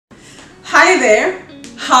Hi there.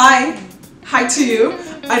 Hi. Hi to you.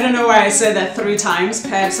 I don't know why I said that 3 times.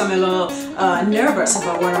 Perhaps I'm a little nervous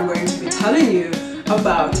about what I'm going to be telling you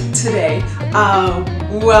about today.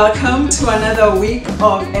 Welcome to another week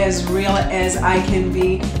of As Real As I Can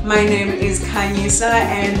Be. My name is Kanyisa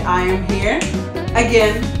and I am here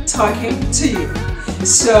again talking to you.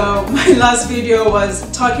 So my last video was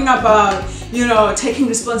talking about, taking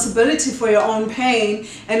responsibility for your own pain,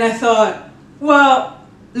 and I thought, well,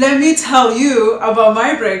 let me tell you about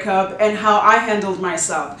my breakup and how I handled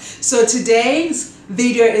myself. So today's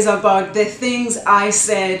video is about the things I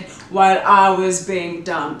said while I was being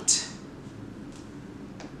dumped.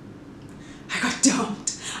 I got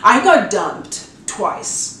dumped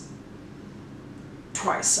twice.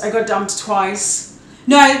 I got dumped twice.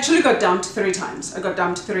 No, I actually got dumped 3 times. I got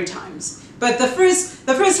dumped 3 times. But the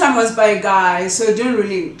first time was by a guy, so it didn't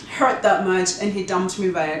really hurt that much, and he dumped me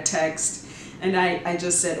via text. And I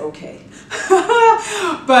just said, okay.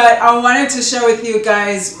 But I wanted to share with you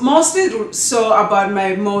guys mostly so about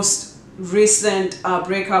my most recent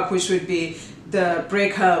breakup, which would be the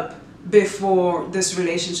breakup before this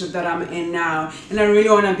relationship that I'm in now. And I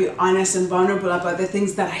really want to be honest and vulnerable about the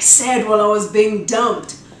things that I said while I was being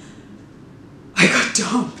dumped. I got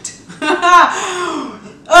dumped.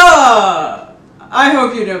 I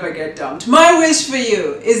hope you never get dumped. My wish for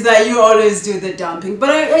you is that you always do the dumping. But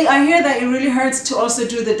I hear that it really hurts to also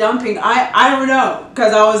do the dumping. I don't know,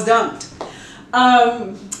 because I was dumped.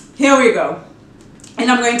 Here we go.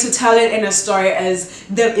 And I'm going to tell it in a story as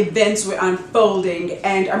the events were unfolding.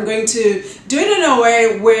 And I'm going to do it in a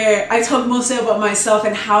way where I talk mostly about myself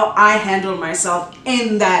and how I handled myself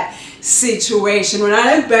in that situation. When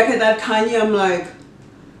I look back at that Kanye, I'm like,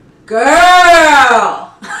 girl!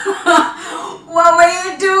 What were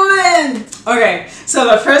you doing? Okay, so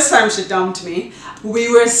the first time she dumped me, we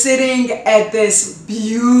were sitting at this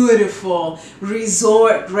beautiful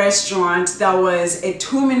resort restaurant that was a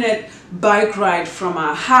 2-minute bike ride from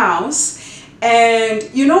our house. And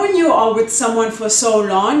you know when you are with someone for so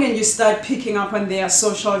long and you start picking up on their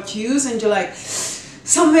social cues and you're like,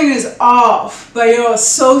 something is off, but you're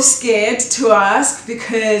so scared to ask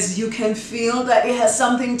because you can feel that it has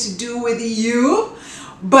something to do with you.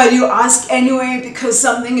 But you ask anyway because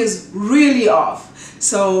something is really off.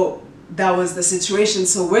 So that was the situation.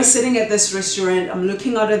 So we're sitting at this restaurant. I'm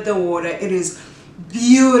looking out at the water. It is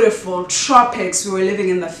beautiful, tropics. We were living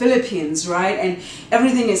in the Philippines, right? And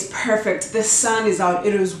everything is perfect. The sun is out.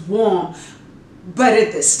 It is warm. But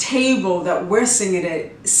at this table that we're sitting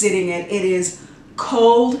at, it is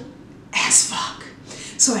cold as fuck.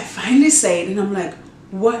 So I finally say it and I'm like,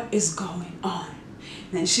 what is going on?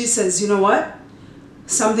 And she says, you know what?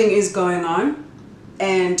 Something is going on,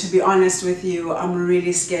 and to be honest with you, I'm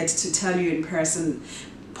really scared to tell you in person.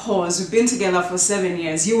 Pause. We've been together for 7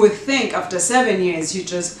 years. You would think after 7 years you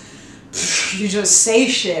just say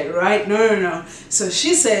shit, right? No. So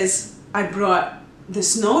she says, I brought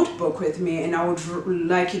this notebook with me and I would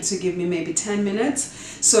like you to give me maybe 10 minutes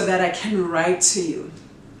so that I can write to you.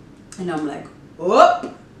 And I'm like,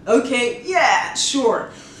 oh, okay, yeah,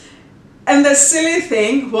 sure. And the silly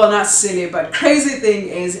thing, well, not silly, but crazy thing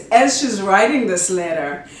is, as she's writing this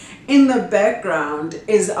letter, in the background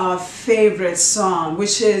is our favorite song,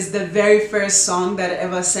 which is the very first song that I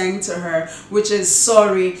ever sang to her, which is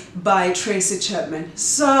Sorry by Tracy Chapman.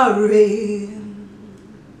 Sorry,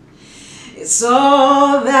 it's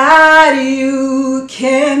all that you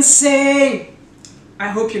can say. I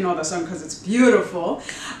hope you know the song because it's beautiful.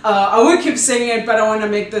 I will keep singing it, but I want to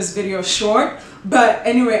make this video short. But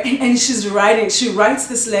anyway, and she writes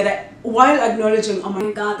this letter while acknowledging, oh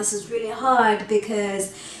my God, this is really hard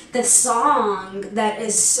because the song that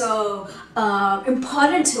is so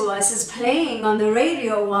important to us is playing on the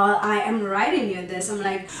radio while I am writing you this. I'm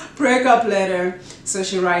like, breakup letter. So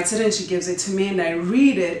she writes it and she gives it to me and I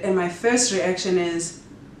read it, and my first reaction is,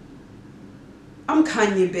 I'm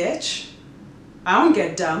Kanye, bitch. I don't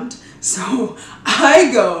get dumped. So I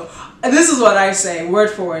go, and this is what I say, word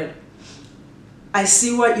for word. I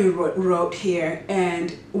see what you wrote here,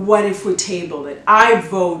 and what if we table it? I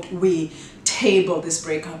vote we table this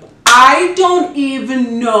breakup. I don't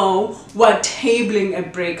even know what tabling a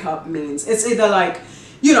breakup means. It's either like,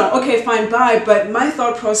 okay, fine, bye. But my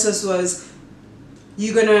thought process was,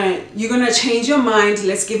 you're gonna change your mind.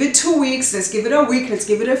 Let's give it 2 weeks. Let's give it a week. Let's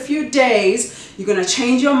give it a few days. You're gonna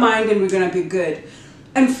change your mind, and we're gonna be good.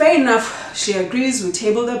 And fair enough, she agrees. We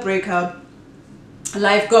table the breakup.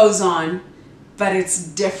 Life goes on. But it's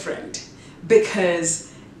different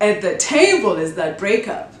because at the table is that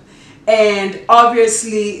breakup. And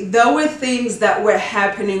obviously there were things that were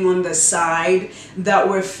happening on the side that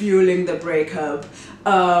were fueling the breakup.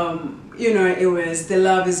 You know, it was, the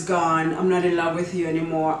love is gone, I'm not in love with you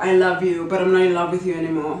anymore, I love you but I'm not in love with you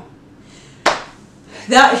anymore.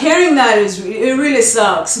 That, hearing that it really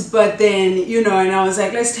sucks. But then, you know, and I was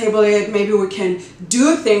like, let's table it, maybe we can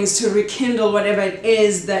do things to rekindle whatever it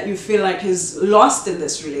is that you feel like is lost in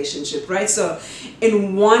this relationship, right? So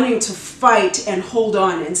in wanting to fight and hold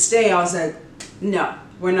on and stay, I was like, no,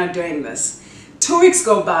 we're not doing this. 2 weeks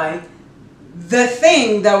go by. The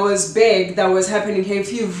thing that was big that was happening here,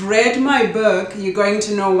 if you've read my book, you're going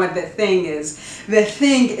to know what the thing is. The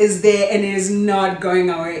thing is there and it is not going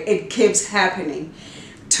away. It keeps happening.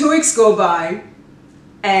 2 weeks go by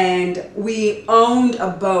and we owned a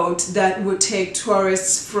boat that would take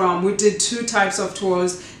tourists from, we did 2 types of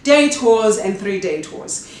tours, day tours and 3-day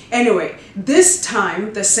tours. Anyway, this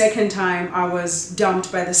time, the second time I was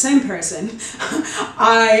dumped by the same person,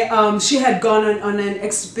 she had gone on an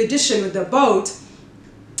expedition with the boat.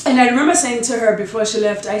 And I remember saying to her before she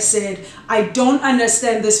left, I said, I don't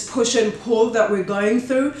understand this push and pull that we're going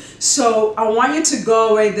through. So I want you to go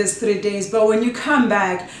away these 3 days. But when you come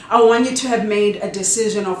back, I want you to have made a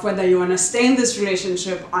decision of whether you want to stay in this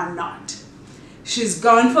relationship or not. She's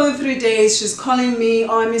gone for the 3 days. She's calling me.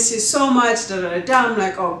 Oh, I miss you so much. Da, da, da, da. I'm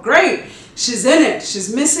like, oh, great. She's in it. She's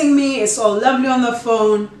missing me. It's all lovely on the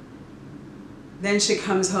phone. Then she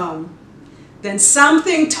comes home. Then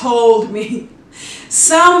something told me.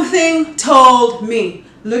 Something told me,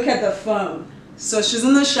 look at the phone. So she's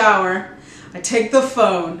in the shower. I take the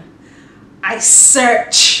phone. I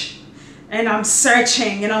search. And I'm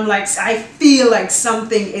searching. And I'm like, I feel like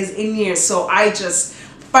something is in here. So I just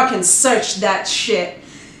fucking search that shit.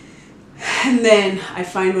 And then I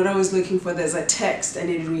find what I was looking for. There's a text and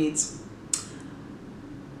it reads,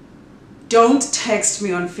 don't text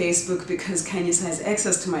me on Facebook because Kanyisa has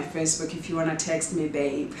access to my Facebook. If you want to text me,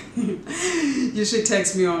 babe, you should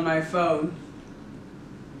text me on my phone.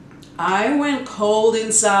 I went cold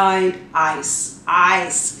inside, ice,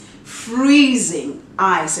 freezing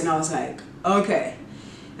ice. And I was like, okay.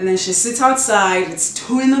 And then she sits outside. It's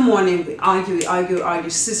 2 in the morning. We argue. She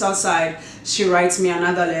sits outside. She writes me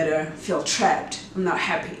another letter. Feel trapped. I'm not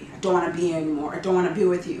happy. I don't want to be here anymore. I don't want to be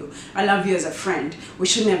with you. I love you as a friend. We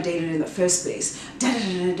shouldn't have dated in the first place. Da da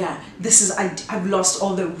da da da. This is, I've lost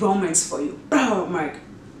all the romance for you. Bro, I'm like,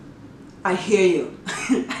 I hear you.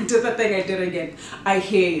 I did the thing I did again. I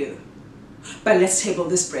hear you. But let's table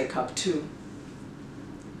this breakup too.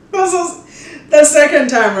 This is the second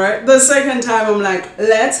time, right? The second time I'm like,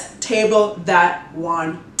 let's table that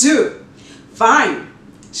one too. Fine.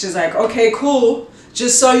 She's like, okay, cool.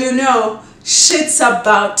 Just so you know, shit's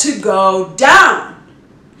about to go down.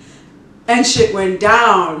 And shit went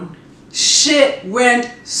down. Shit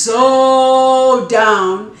went so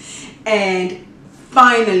down. And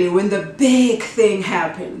finally, when the big thing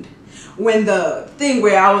happened, when the thing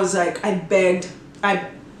where I was like, I begged,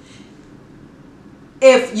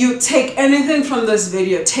 if you take anything from this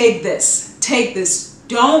video, take this. Take this.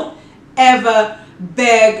 Don't ever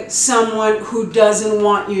beg someone who doesn't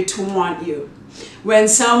want you to want you. When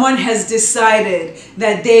someone has decided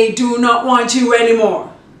that they do not want you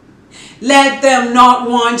anymore, let them not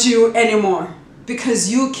want you anymore,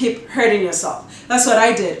 because you keep hurting yourself. That's what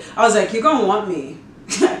I did. I was like, you're gonna want me.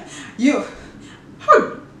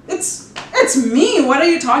 It's me. What are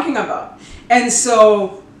you talking about? And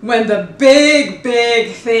so when the big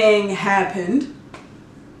thing happened,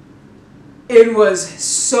 it was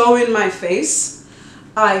so in my face.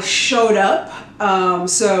 I showed up.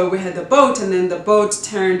 So we had the boat, and then the boat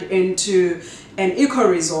turned into an eco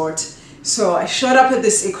resort. So I showed up at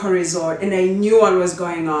this eco resort, and I knew what was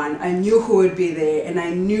going on. I knew who would be there, and I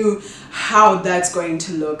knew how that's going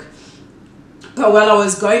to look. But while I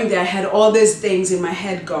was going there, I had all these things in my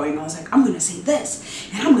head going. I was like, I'm going to say this,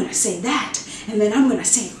 and I'm going to say that, and then I'm going to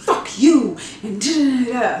say, fuck you, and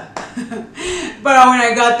da-da-da-da. But when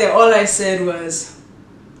I got there, all I said was,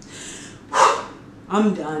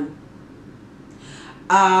 I'm done.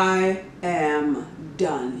 I am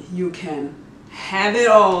done. You can have it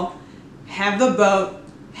all. Have the boat.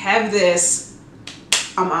 Have this.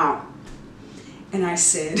 I'm out. And I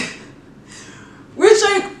said,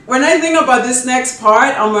 when I think about this next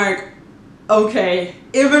part, I'm like, okay,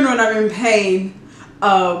 even when I'm in pain,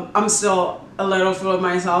 I'm still a little full of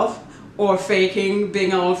myself, or faking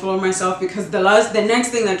being a little full of myself, because the next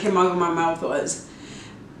thing that came out of my mouth was,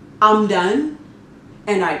 I'm done,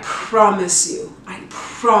 and I promise you,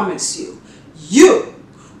 you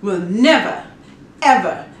will never,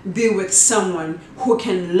 ever be with someone who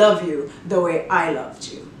can love you the way I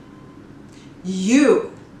loved you.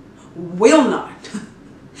 You will not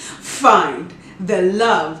find the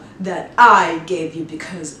love that I gave you,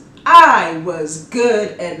 because I was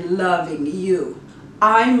good at loving you.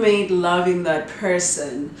 I made loving that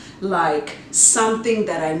person like something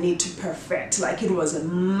that I need to perfect, like it was a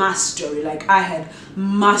mastery, like I had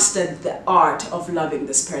mastered the art of loving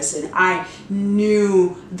this person. I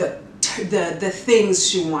knew the things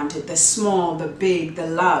she wanted, the small, the big, the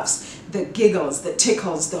loves, the giggles, the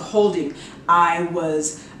tickles, the holding. I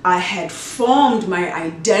had formed my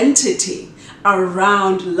identity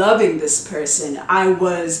around loving this person.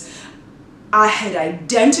 I had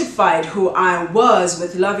identified who I was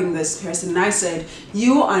with loving this person, and I said,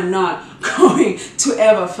 you are not going to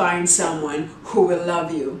ever find someone who will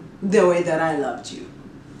love you the way that I loved you.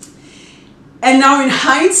 And now in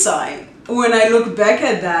hindsight, when I look back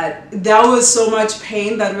at that, there was so much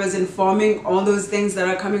pain that was informing all those things that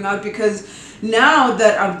are coming out, because now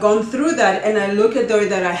that I've gone through that and I look at the way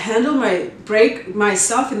that I handle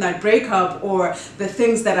myself in that breakup, or the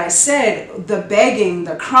things that I said, the begging,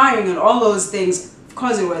 the crying, and all those things, of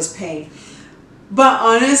course it was pain. But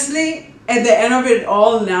honestly, at the end of it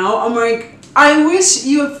all now, I'm like, I wish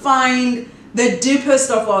you find the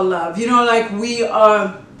deepest of all love. You know, like we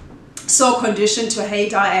are so conditioned to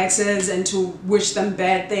hate our exes and to wish them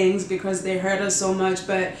bad things because they hurt us so much.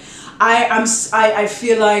 But I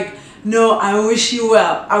feel like, no, I wish you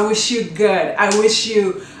well. I wish you good. I wish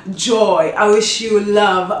you joy. I wish you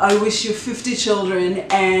love. I wish you 50 children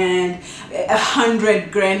and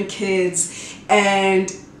 100 grandkids. And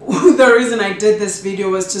the reason I did this video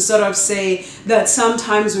was to sort of say that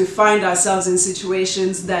sometimes we find ourselves in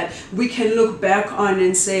situations that we can look back on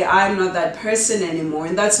and say, I'm not that person anymore,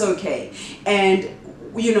 and that's okay. And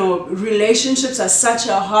you know, relationships are such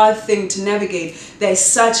a hard thing to navigate. They're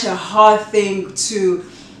such a hard thing to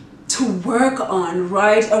work on,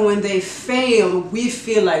 right? And when they fail, we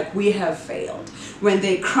feel like we have failed. When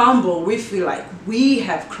they crumble, we feel like we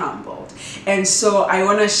have crumbled. And so I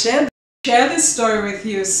want to share this story with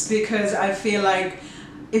you because I feel like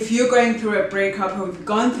if you're going through a breakup, or you've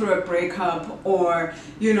gone through a breakup, or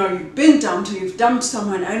you know, you've been dumped, or you've dumped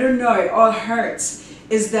someone, I don't know, it all hurts,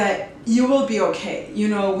 is that you will be okay. You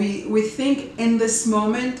know, we think in this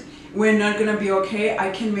moment we're not gonna be okay.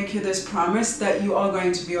 I can make you this promise that you are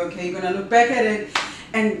going to be okay. You're gonna look back at it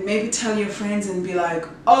and maybe tell your friends and be like,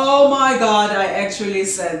 oh my God, I actually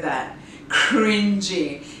said that.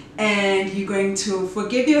 Cringy. And you're going to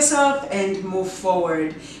forgive yourself and move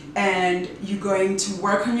forward. And you're going to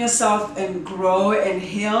work on yourself and grow and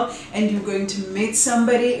heal. And you're going to meet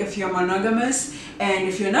somebody if you're monogamous. And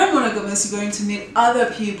if you're not monogamous, you're going to meet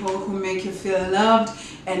other people who make you feel loved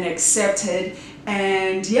and accepted.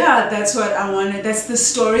 And yeah, that's what I wanted. That's the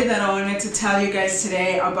story that I wanted to tell you guys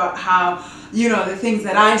today, about how, you know, the things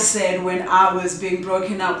that I said when I was being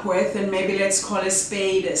broken up with, and maybe let's call a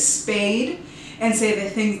spade, and say the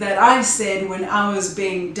things that I said when I was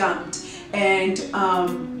being dumped. And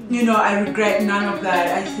you know, I regret none of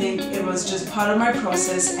that. I think it was just part of my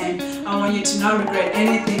process, and I want you to not regret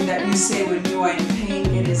anything that you say when you are in pain.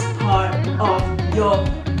 It is part of your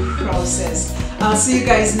process. I'll see you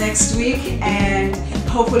guys next week, and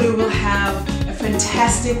hopefully we'll have a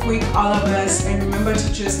fantastic week, all of us. And remember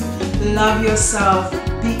to just love yourself,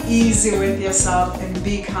 be easy with yourself, and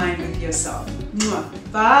be kind with yourself.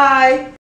 Bye.